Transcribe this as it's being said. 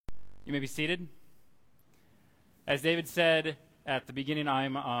You may be seated. As David said at the beginning,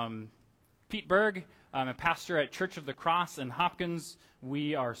 I'm Pete Berg. I'm a pastor at Church of the Cross in Hopkins.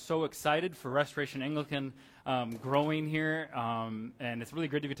 We are so excited for Restoration Anglican growing here, and it's really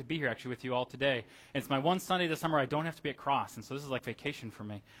good to get to be here actually with you all today. And it's my one Sunday this summer I don't have to be at Cross, and so this is like vacation for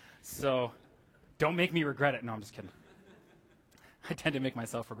me. So don't make me regret it. No, I'm just kidding. I tend to make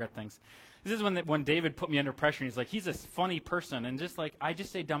myself regret things. This is when David put me under pressure, and he's like, he's a funny person, and just like, I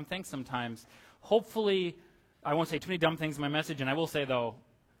just say dumb things sometimes. Hopefully, I won't say too many dumb things in my message, and I will say, though,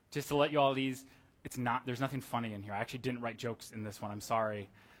 just to let you all there's nothing funny in here. I actually didn't write jokes in this one. I'm sorry.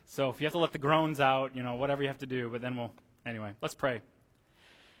 So if you have to let the groans out, whatever you have to do, but then anyway, let's pray.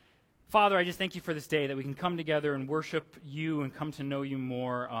 Father, I just thank you for this day that we can come together and worship you and come to know you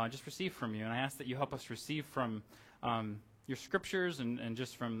more, just receive from you. And I ask that you help us receive from your scriptures and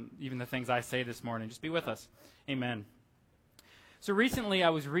just from even the things I say this morning. Just be with us. Amen. So recently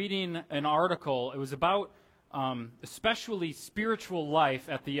I was reading an article. It was about especially spiritual life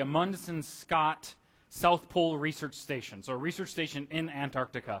at the Amundsen Scott South Pole Research Station, so a research station in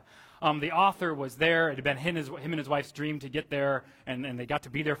Antarctica. The author was there. It had been him and his wife's dream to get there, and they got to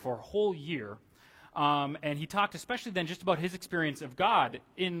be there for a whole year. And he talked especially then just about his experience of God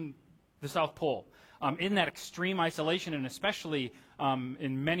in the South Pole, in that extreme isolation, and especially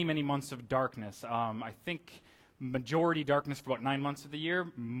in many, many months of darkness. I think majority darkness for about 9 months of the year,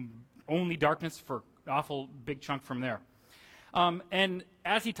 only darkness for an awful big chunk from there. And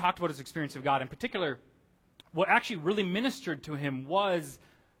as he talked about his experience of God in particular, what actually really ministered to him was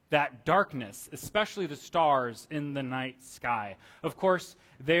that darkness, especially the stars in the night sky. Of course,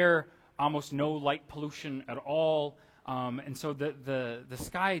 there almost no light pollution at all. And so the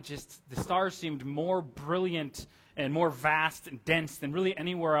sky the stars seemed more brilliant and more vast and dense than really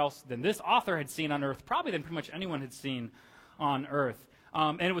anywhere else than this author had seen on Earth, probably than pretty much anyone had seen on Earth.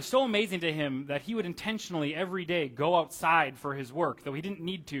 And it was so amazing to him that he would intentionally every day go outside for his work, though he didn't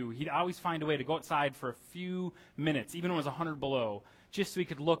need to. He'd always find a way to go outside for a few minutes, even when it was 100 below, just so he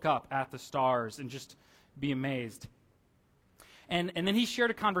could look up at the stars and just be amazed. And then he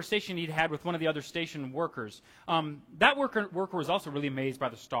shared a conversation he'd had with one of the other station workers. That worker was also really amazed by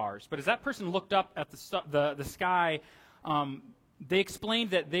the stars. But as that person looked up at the sky, they explained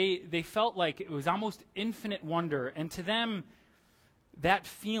that they felt like it was almost infinite wonder. And to them, that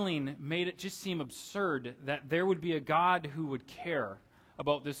feeling made it just seem absurd that there would be a God who would care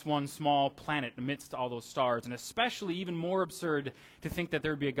about this one small planet amidst all those stars. And especially even more absurd to think that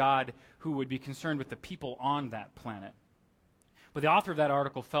there would be a God who would be concerned with the people on that planet. But the author of that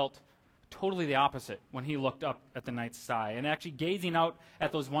article felt totally the opposite when he looked up at the night sky. And actually gazing out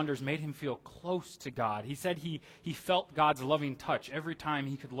at those wonders made him feel close to God. He said he felt God's loving touch every time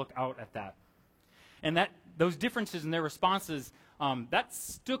he could look out at that. And those differences in their responses,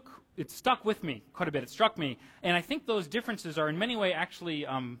 it stuck with me quite a bit. It struck me. And I think those differences are in many ways actually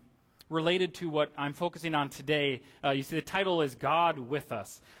related to what I'm focusing on today. You see the title is God with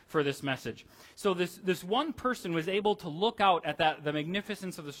Us for this message. So this one person was able to look out at the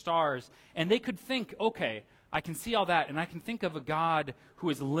magnificence of the stars, and they could think, okay, I can see all that, and I can think of a God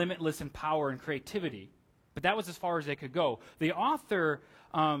who is limitless in power and creativity. But that was as far as they could go. The author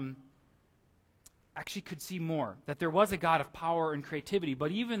actually could see more, that there was a God of power and creativity,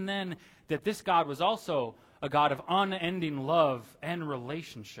 but even then, that this God was also a God of unending love and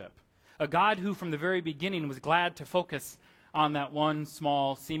relationship. A God who from the very beginning was glad to focus on that one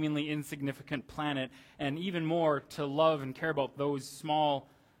small, seemingly insignificant planet, and even more to love and care about those small,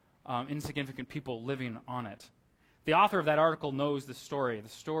 insignificant people living on it. The author of that article knows the story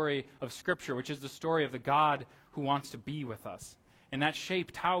of Scripture, which is the story of the God who wants to be with us. And that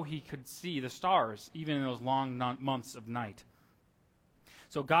shaped how he could see the stars, even in those long months of night.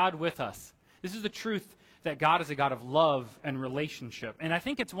 So God with us. This is the truth that God is a God of love and relationship. And I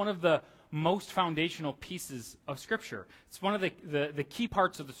think it's one of the most foundational pieces of Scripture. It's one of the key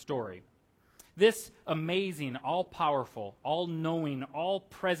parts of the story. This amazing, all-powerful, all-knowing,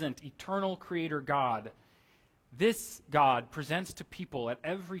 all-present, eternal Creator God, this God presents to people at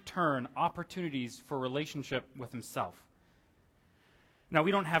every turn opportunities for relationship with himself. Now,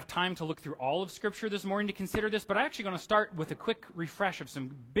 we don't have time to look through all of Scripture this morning to consider this, but I'm actually going to start with a quick refresh of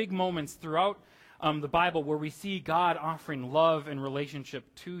some big moments throughout the Bible where we see God offering love and relationship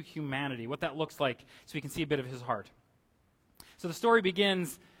to humanity, what that looks like, so we can see a bit of his heart. So the story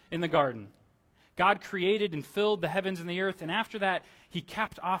begins in the garden. God created and filled the heavens and the earth, and after that, he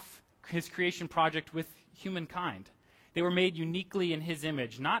capped off his creation project with humankind. They were made uniquely in his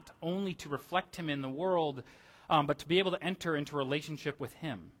image, not only to reflect him in the world, but to be able to enter into a relationship with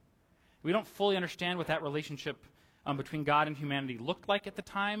him. We don't fully understand what that relationship between God and humanity looked like at the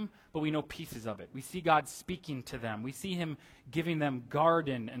time, but we know pieces of it. We see God speaking to them. We see him giving them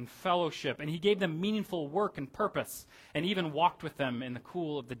garden and fellowship, and he gave them meaningful work and purpose, and even walked with them in the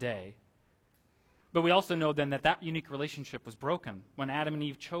cool of the day. But we also know then that unique relationship was broken. When Adam and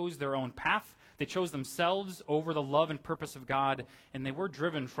Eve chose their own path, they chose themselves over the love and purpose of God, and they were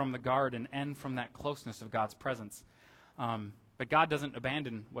driven from the garden and from that closeness of God's presence. But God doesn't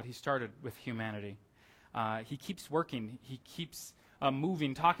abandon what he started with humanity. He keeps working. He keeps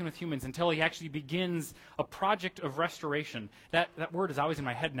moving, talking with humans until he actually begins a project of restoration. That word is always in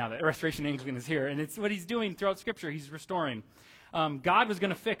my head now, that Restoration Anglican is here, and it's what he's doing throughout Scripture. He's restoring. God was going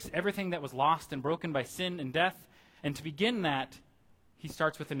to fix everything that was lost and broken by sin and death, and to begin that, he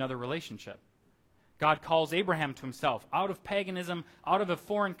starts with another relationship. God calls Abraham to himself out of paganism, out of a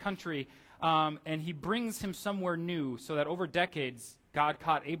foreign country, and he brings him somewhere new so that over decades, God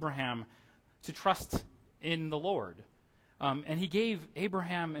taught Abraham to trust in the Lord. And he gave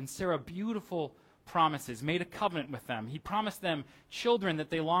Abraham and Sarah beautiful promises, made a covenant with them. He promised them children that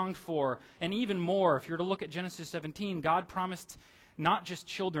they longed for, and even more. If you were to look at Genesis 17, God promised not just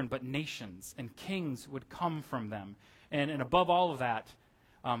children, but nations, and kings would come from them. And above all of that,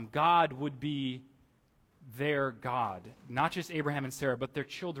 God would be their God, not just Abraham and Sarah, but their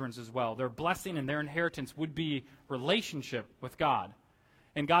children's as well. Their blessing and their inheritance would be relationship with God.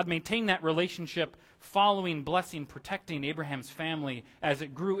 And God maintained that relationship, following, blessing, protecting Abraham's family as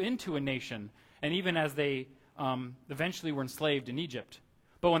it grew into a nation, and even as they eventually were enslaved in Egypt.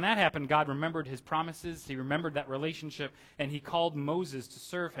 But when that happened, God remembered his promises, he remembered that relationship, and he called Moses to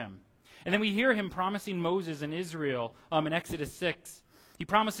serve him. And then we hear him promising Moses and Israel in Exodus 6. He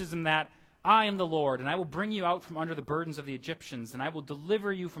promises him that, I am the Lord, and I will bring you out from under the burdens of the Egyptians, and I will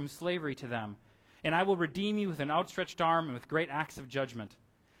deliver you from slavery to them. And I will redeem you with an outstretched arm and with great acts of judgment.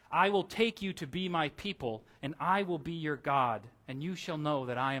 I will take you to be my people, and I will be your God, and you shall know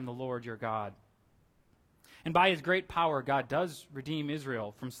that I am the Lord your God. And by his great power, God does redeem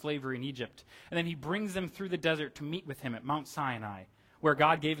Israel from slavery in Egypt. And then he brings them through the desert to meet with him at Mount Sinai, where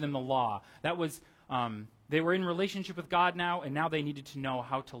God gave them the law. That was, they were in relationship with God now, and now they needed to know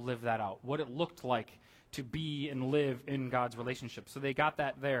how to live that out, what it looked like to be and live in God's relationship. So they got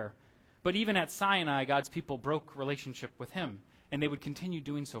that there. But even at Sinai, God's people broke relationship with him, and they would continue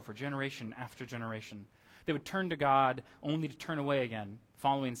doing so for generation after generation. They would turn to God only to turn away again,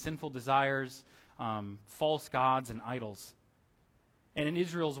 following sinful desires, false gods, and idols. And in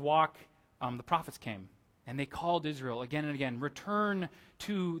Israel's walk, the prophets came, and they called Israel again and again, return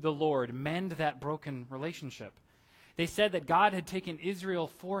to the Lord, mend that broken relationship. They said that God had taken Israel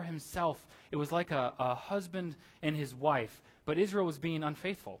for himself. It was like a husband and his wife, but Israel was being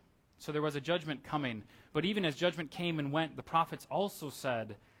unfaithful. So there was a judgment coming. But even as judgment came and went, the prophets also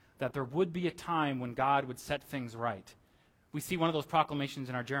said that there would be a time when God would set things right. We see one of those proclamations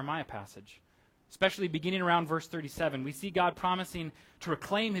in our Jeremiah passage. Especially beginning around verse 37, we see God promising to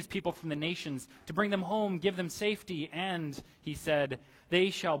reclaim his people from the nations, to bring them home, give them safety, and, he said, they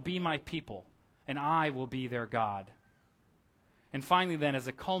shall be my people, and I will be their God. And finally then, as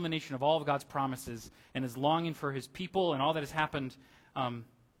a culmination of all of God's promises and his longing for his people and all that has happened,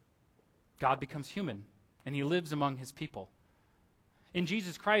 God becomes human, and he lives among his people. In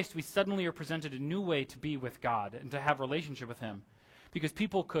Jesus Christ, we suddenly are presented a new way to be with God and to have relationship with him, because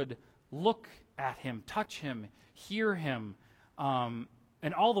people could look at him, touch him, hear him,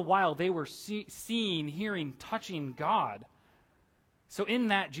 and all the while they were seeing, hearing, touching God. So in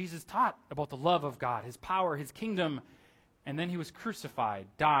that, Jesus taught about the love of God, his power, his kingdom, and then he was crucified,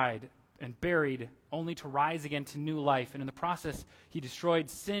 died, and buried, only to rise again to new life. And in the process, he destroyed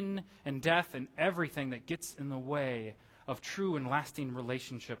sin and death and everything that gets in the way of true and lasting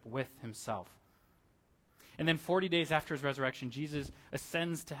relationship with himself. And then 40 days after his resurrection, Jesus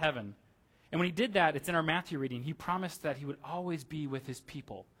ascends to heaven. And when he did that, it's in our Matthew reading, he promised that he would always be with his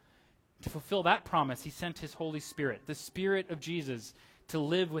people. To fulfill that promise, he sent his Holy Spirit, the Spirit of Jesus, to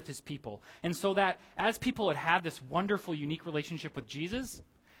live with his people. And so that as people had had this wonderful, unique relationship with Jesus,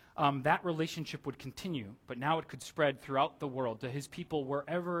 that relationship would continue, but now it could spread throughout the world to his people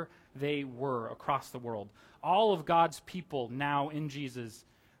wherever they were across the world. All of God's people now in Jesus,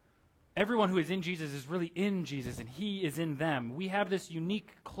 everyone who is in Jesus is really in Jesus, and he is in them. We have this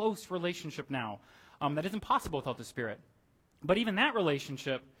unique, close relationship now that isn't possible without the Spirit. But even that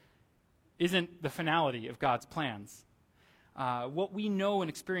relationship isn't the finality of God's plans. What we know and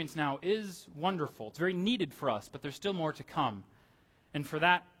experience now is wonderful. It's very needed for us, but there's still more to come. And for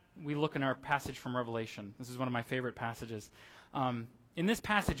that, we look in our passage from Revelation. This is one of my favorite passages. In this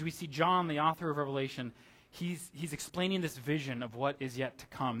passage, we see John, the author of Revelation. he's explaining this vision of what is yet to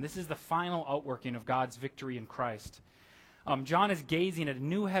come. This is the final outworking of God's victory in Christ. John is gazing at a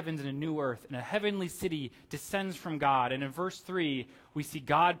new heavens and a new earth, and a heavenly city descends from God. And in verse 3, we see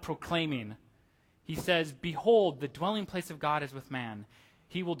God proclaiming. He says, "Behold, the dwelling place of God is with man.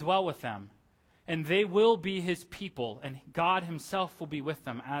 He will dwell with them, and they will be his people, and God himself will be with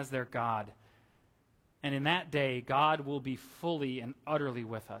them as their God. And in that day, God will be fully and utterly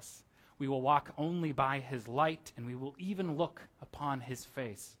with us. We will walk only by his light, and we will even look upon his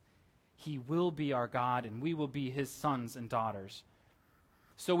face. He will be our God, and we will be his sons and daughters."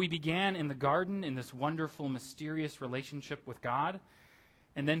 So we began in the garden in this wonderful, mysterious relationship with God.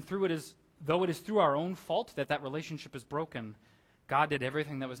 And then though it is through our own fault that relationship is broken, God did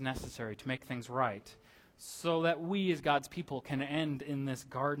everything that was necessary to make things right, so that we as God's people can end in this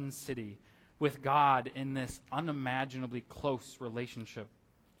garden city with God in this unimaginably close relationship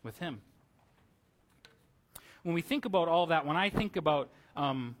with him. When we think about all that, when I think about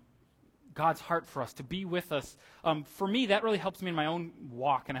God's heart for us, to be with us, for me, that really helps me in my own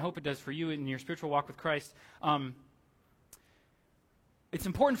walk, and I hope it does for you in your spiritual walk with Christ. It's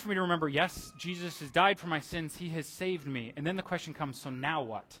important for me to remember, yes, Jesus has died for my sins. He has saved me. And then the question comes, so now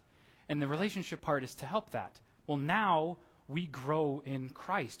what? And the relationship part is to help that. Well, now we grow in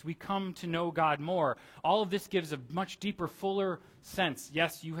Christ. We come to know God more. All of this gives a much deeper, fuller sense.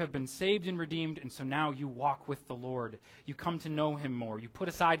 Yes, you have been saved and redeemed, and so now you walk with the Lord. You come to know him more. You put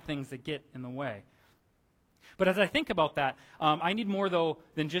aside things that get in the way. But as I think about that, I need more, though,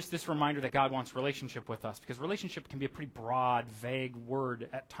 than just this reminder that God wants relationship with us, because relationship can be a pretty broad, vague word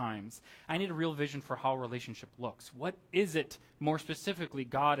at times. I need a real vision for how relationship looks. What is it, more specifically,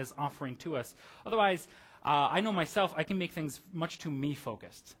 God is offering to us? Otherwise, I know myself, I can make things much too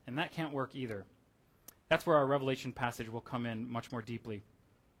me-focused, and that can't work either. That's where our Revelation passage will come in much more deeply.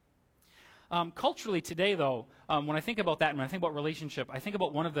 Culturally today, though, when I think about that and when I think about relationship, I think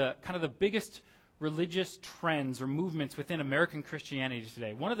about one of the kind of the biggest religious trends or movements within American Christianity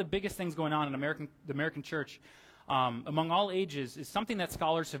today. One of the biggest things going on in the American church among all ages is something that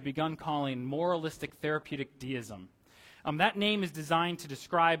scholars have begun calling moralistic therapeutic deism. That name is designed to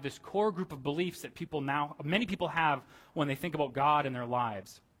describe this core group of beliefs that many people have when they think about God in their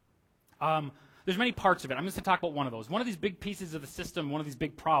lives. There's many parts of it. I'm just going to talk about one of those. One of these big pieces of the system, one of these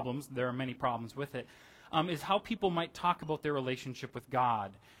big problems, there are many problems with it, is how people might talk about their relationship with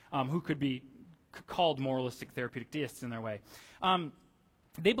God, who could be called moralistic therapeutic deists in their way.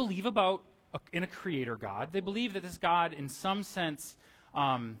 They believe in a creator God. They believe that this God, in some sense,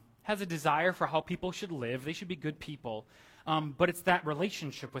 has a desire for how people should live. They should be good people. But it's that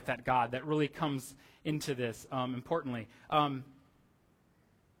relationship with that God that really comes into this, importantly.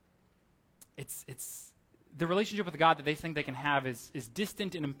 It's the relationship with God that they think they can have is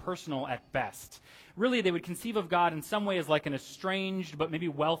distant and impersonal at best. Really, they would conceive of God in some way as like an estranged but maybe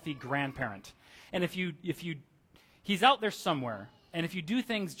wealthy grandparent. And if he's out there somewhere, and if you do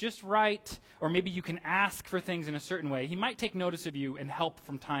things just right, or maybe you can ask for things in a certain way, he might take notice of you and help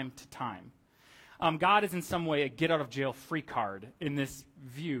from time to time. God is in some way a get-out-of-jail-free card in this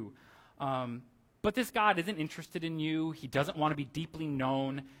view. But this God isn't interested in you. He doesn't want to be deeply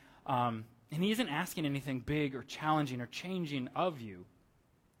known. And he isn't asking anything big or challenging or changing of you.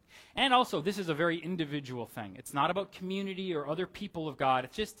 And also, this is a very individual thing. It's not about community or other people of God.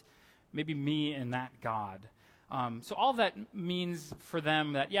 It's just maybe me and that God. So all of that means for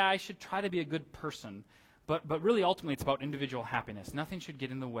them that, yeah, I should try to be a good person. But really, ultimately, it's about individual happiness. Nothing should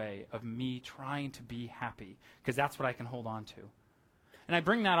get in the way of me trying to be happy, because that's what I can hold on to. And I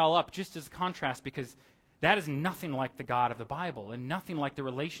bring that all up just as a contrast, because that is nothing like the God of the Bible, and nothing like the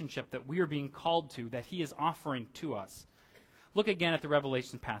relationship that we are being called to, that he is offering to us. Look again at the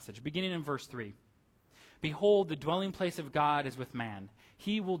Revelation passage, beginning in verse 3. "Behold, the dwelling place of God is with man.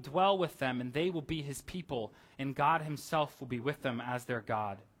 He will dwell with them, and they will be his people, and God himself will be with them as their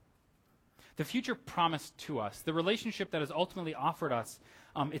God." The future promised to us, the relationship that is ultimately offered us,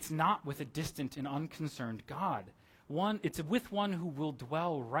 it's not with a distant and unconcerned God. It's with one who will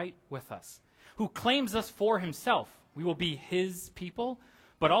dwell right with us, who claims us for himself. We will be his people,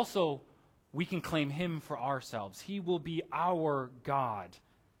 but also we can claim him for ourselves. He will be our God.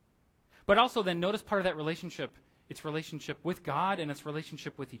 But also then notice part of that relationship, it's relationship with God and it's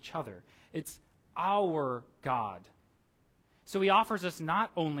relationship with each other. It's our God. So he offers us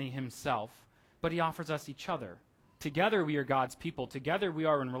not only himself, but he offers us each other. Together we are God's people. Together we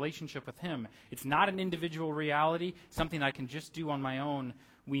are in relationship with him. It's not an individual reality, something I can just do on my own.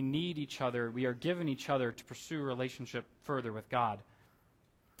 We need each other. We are given each other to pursue relationship further with God.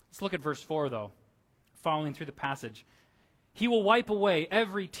 Let's look at verse 4, though, following through the passage. He will wipe away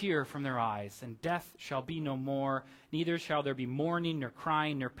every tear from their eyes, and death shall be no more, neither shall there be mourning, nor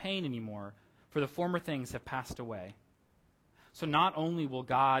crying, nor pain anymore, for the former things have passed away. So not only will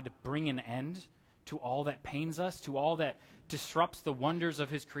God bring an end to all that pains us, to all that disrupts the wonders of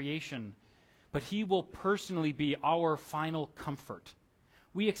his creation, but he will personally be our final comfort.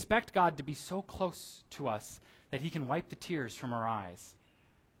 We expect God to be so close to us that he can wipe the tears from our eyes.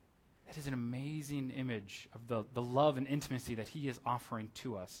 That is an amazing image of the love and intimacy that he is offering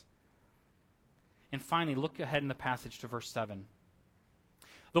to us. And finally, look ahead in the passage to verse 7.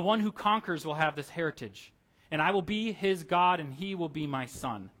 The one who conquers will have this heritage, and I will be his God, and he will be my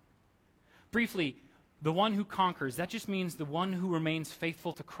son. Briefly, the one who conquers, that just means the one who remains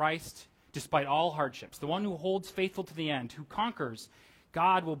faithful to Christ despite all hardships, the one who holds faithful to the end, who conquers.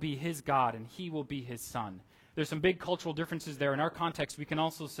 God will be his God, and he will be his son. There's some big cultural differences there. In our context, we can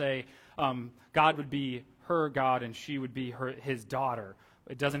also say God would be her God, and she would be his daughter.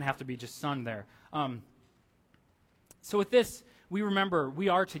 It doesn't have to be just son there. So with this, we remember we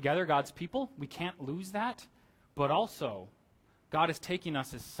are together God's people. We can't lose that. But also, God is taking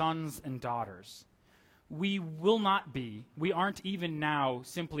us as sons and daughters. We aren't even now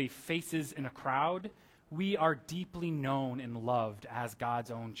simply faces in a crowd. We are deeply known and loved as God's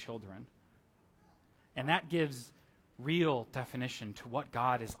own children. And that gives real definition to what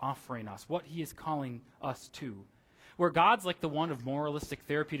God is offering us, what he is calling us to. Where God's like the one of moralistic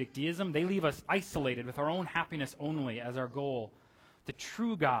therapeutic deism, they leave us isolated with our own happiness only as our goal. The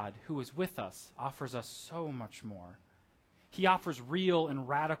true God who is with us offers us so much more. He offers real and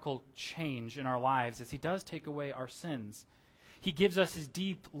radical change in our lives as he does take away our sins. He gives us his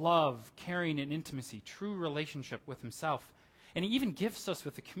deep love, caring, and intimacy, true relationship with himself. And he even gifts us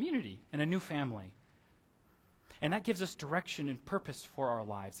with a community and a new family. And that gives us direction and purpose for our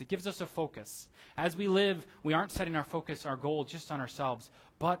lives. It gives us a focus. As we live, we aren't setting our focus, our goal, just on ourselves,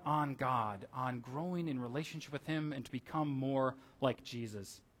 but on God, on growing in relationship with him and to become more like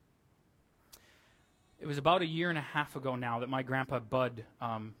Jesus. It was about 1.5 years ago now that my grandpa Bud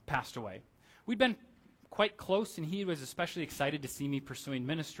passed away. We'd been quite close, and he was especially excited to see me pursuing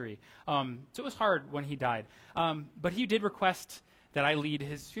ministry. So it was hard when he died. But he did request that I lead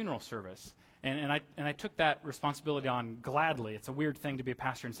his funeral service. And I took that responsibility on gladly. It's a weird thing to be a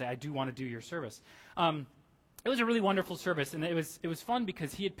pastor and say, I do want to do your service. It was a really wonderful service, and it was fun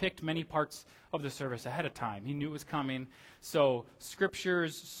because he had picked many parts of the service ahead of time. He knew it was coming. So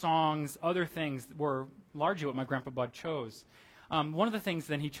scriptures, songs, other things were largely what my grandpa Bud chose. One of the things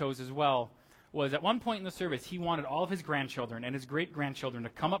then he chose as well was at one point in the service, he wanted all of his grandchildren and his great-grandchildren to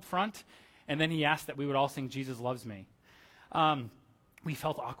come up front, and then he asked that we would all sing Jesus Loves Me. We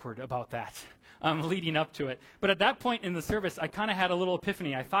felt awkward about that leading up to it. But at that point in the service, I kind of had a little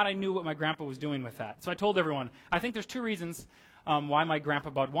epiphany. I thought I knew what my grandpa was doing with that. So I told everyone, I think there's 2 reasons why my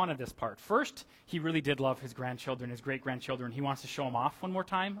grandpa Bud wanted this part. First, he really did love his grandchildren, his great-grandchildren. He wants to show them off one more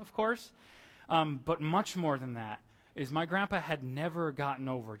time, of course. But much more than that is my grandpa had never gotten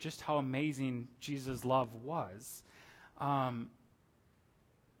over just how amazing Jesus' love was.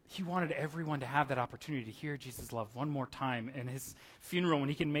 He wanted everyone to have that opportunity to hear Jesus' love one more time in his funeral when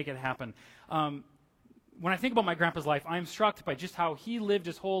he can make it happen. When I think about my grandpa's life, I'm struck by just how he lived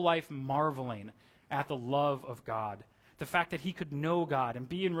his whole life marveling at the love of God, the fact that he could know God and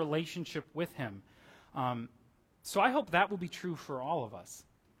be in relationship with him. So I hope that will be true for all of us.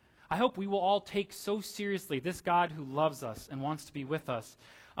 I hope we will all take so seriously this God who loves us and wants to be with us,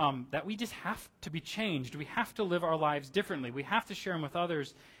 that we just have to be changed. We have to live our lives differently. We have to share them with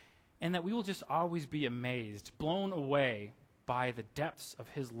others. And that we will just always be amazed, blown away by the depths of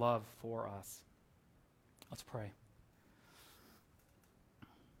his love for us. Let's pray.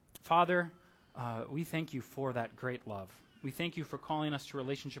 Father, we thank you for that great love. We thank you for calling us to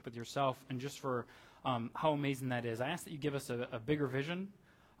relationship with yourself and just for how amazing that is. I ask that you give us a bigger vision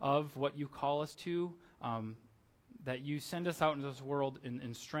of what you call us to, that you send us out into this world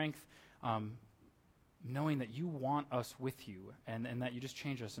in strength, knowing that you want us with you and that you just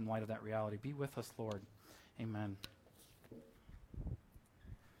change us in light of that reality. Be with us, Lord. Amen.